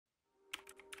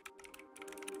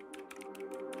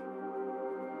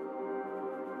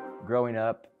Growing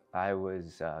up, I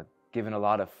was given a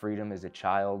lot of freedom as a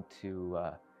child to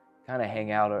kind of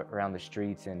hang out around the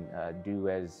streets and do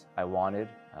as I wanted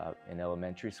in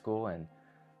elementary school. And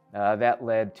that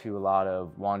led to a lot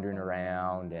of wandering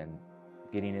around and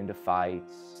getting into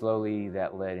fights. Slowly,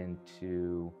 that led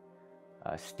into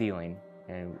stealing.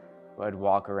 And I'd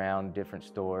walk around different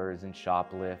stores and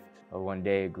shoplift. One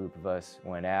day, a group of us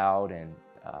went out and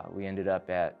we ended up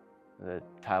at the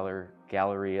Tyler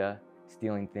Galleria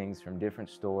stealing things from different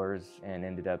stores and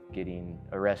ended up getting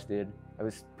arrested. I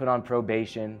was put on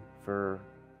probation for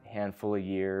a handful of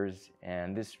years,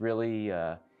 and this really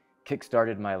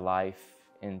kick-started my life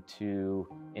into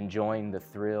enjoying the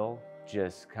thrill,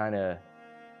 just kind of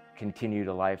continued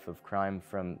a life of crime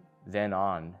from then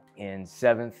on. In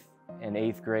 7th and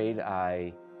 8th grade,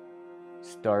 I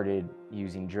started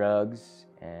using drugs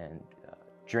and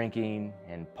drinking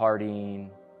and partying,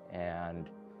 and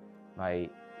my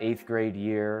 8th grade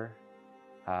year,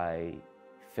 I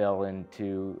fell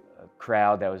into a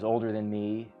crowd that was older than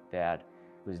me that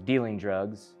was dealing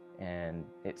drugs, and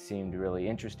it seemed really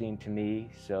interesting to me,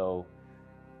 so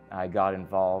I got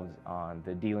involved on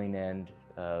the dealing end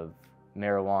of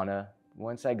marijuana.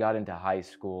 Once I got into high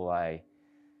school, I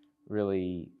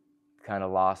really kind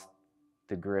of lost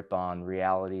the grip on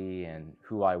reality and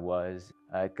who I was.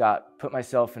 I put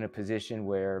myself in a position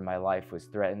where my life was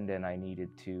threatened and I needed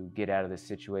to get out of the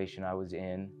situation I was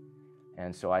in.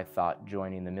 And so I thought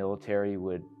joining the military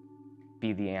would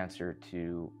be the answer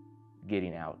to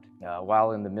getting out.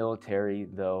 While in the military,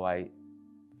 though, I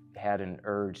had an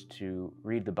urge to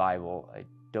read the Bible. I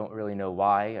don't really know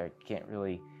why. I can't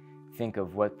really think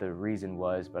of what the reason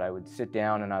was, but I would sit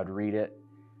down and I would read it.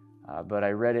 But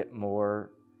I read it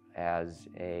more as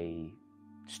a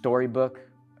storybook.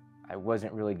 I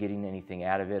wasn't really getting anything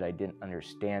out of it. I didn't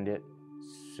understand it.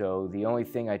 So the only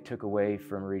thing I took away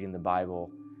from reading the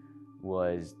Bible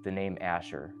was the name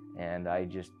Asher. And I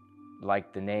just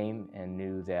liked the name and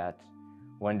knew that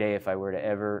one day if I were to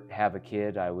ever have a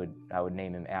kid, I would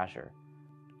name him Asher.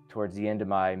 Towards the end of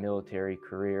my military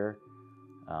career,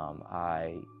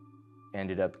 I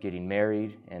ended up getting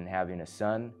married and having a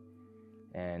son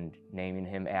and naming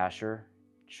him Asher.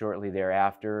 Shortly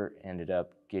thereafter, ended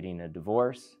up getting a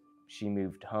divorce. She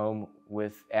moved home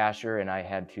with Asher, and I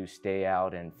had to stay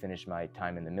out and finish my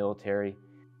time in the military.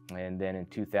 And then in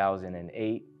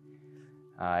 2008,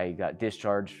 I got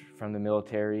discharged from the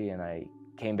military and I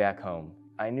came back home.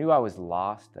 I knew I was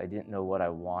lost. I didn't know what I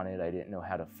wanted. I didn't know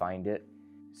how to find it.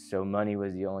 So money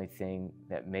was the only thing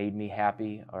that made me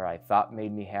happy, or I thought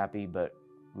made me happy, but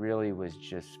really was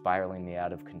just spiraling me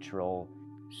out of control.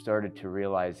 Started to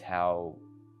realize how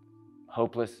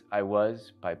hopeless I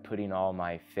was by putting all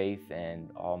my faith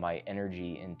and all my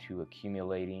energy into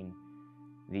accumulating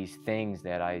these things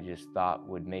that I just thought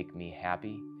would make me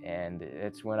happy. And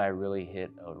it's when I really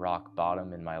hit a rock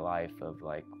bottom in my life of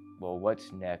like, well,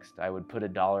 what's next? I would put a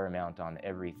dollar amount on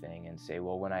everything and say,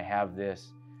 well, when I have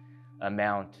this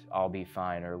amount, I'll be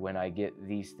fine. Or when I get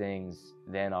these things,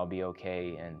 then I'll be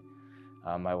okay.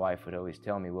 And my wife would always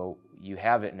tell me, well, you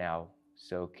have it now,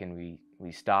 so can we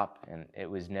stop? And it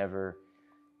was never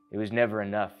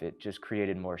enough. It just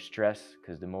created more stress,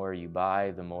 because the more you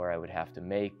buy, the more I would have to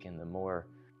make, and the more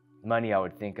money I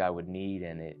would think I would need.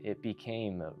 And it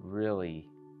became a really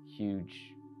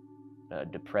huge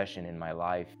depression in my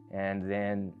life. And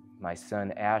then my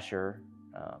son Asher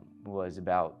was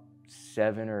about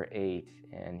 7 or 8,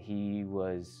 and he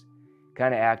was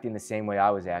kind of acting the same way I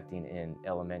was acting in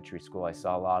elementary school. I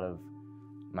saw a lot of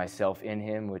myself in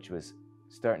him, which was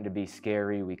starting to be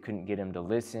scary. We couldn't get him to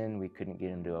listen. We couldn't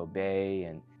get him to obey.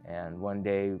 And one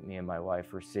day, me and my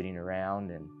wife were sitting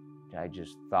around, and I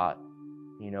just thought,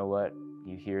 you know what?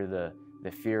 You hear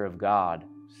the fear of God,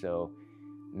 so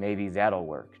maybe that'll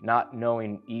work. Not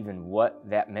knowing even what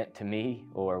that meant to me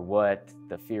or what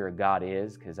the fear of God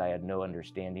is, because I had no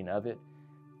understanding of it.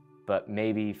 But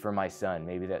maybe for my son,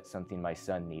 maybe that's something my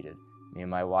son needed. Me and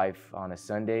my wife on a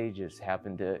Sunday just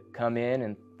happened to come in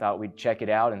and thought we'd check it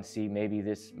out and see maybe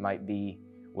this might be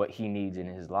what he needs in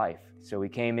his life. So we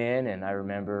came in, and I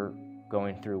remember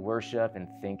going through worship and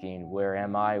thinking, where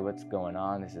am I? What's going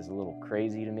on? This is a little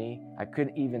crazy to me. I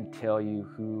couldn't even tell you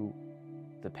who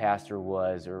the pastor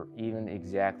was or even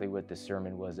exactly what the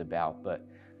sermon was about. But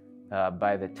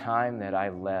by the time that I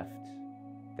left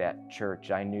that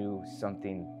church, I knew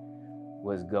something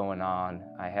was going on.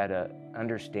 I had an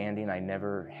understanding I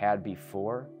never had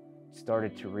before.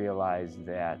 Started to realize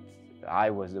that I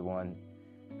was the one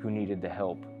who needed the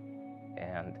help,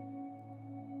 and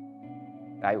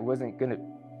I wasn't going to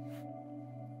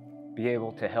be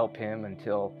able to help him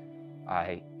until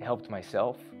I helped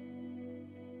myself.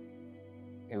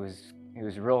 it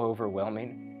was real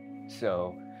overwhelming.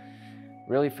 So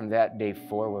really from that day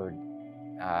forward,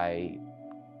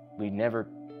 we never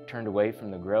turned away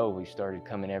from the Grove. We started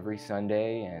coming every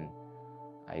Sunday, and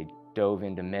I dove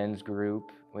into men's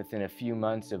group. Within a few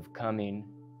months of coming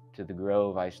to the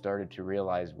Grove, I started to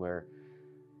realize where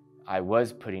I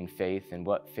was putting faith and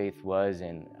what faith was,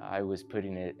 and I was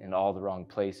putting it in all the wrong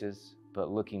places. But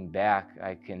looking back,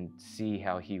 I can see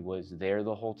how he was there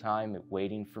the whole time,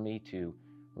 waiting for me to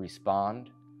respond.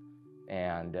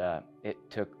 And it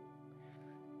took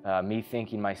me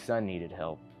thinking my son needed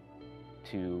help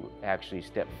to actually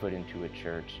step foot into a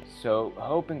church. So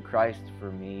hope in Christ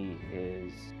for me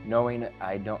is knowing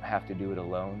I don't have to do it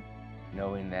alone,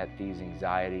 knowing that these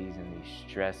anxieties and these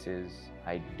stresses,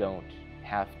 I don't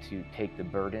have to take the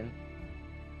burden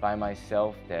by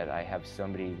myself, that I have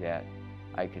somebody that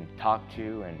I can talk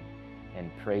to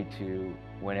and pray to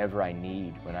whenever I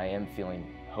need. When I am feeling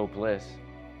hopeless,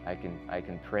 I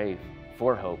can pray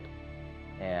for hope.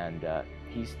 And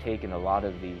he's taken a lot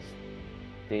of these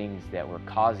things that were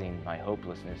causing my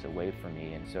hopelessness away from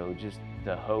me. And so just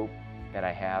the hope that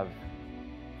I have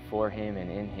for him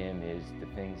and in him is the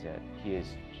things that he has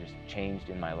just changed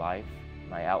in my life.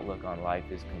 My outlook on life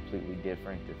is completely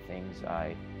different. The things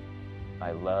I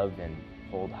love and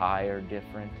hold high are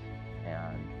different,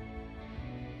 and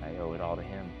I owe it all to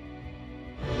him.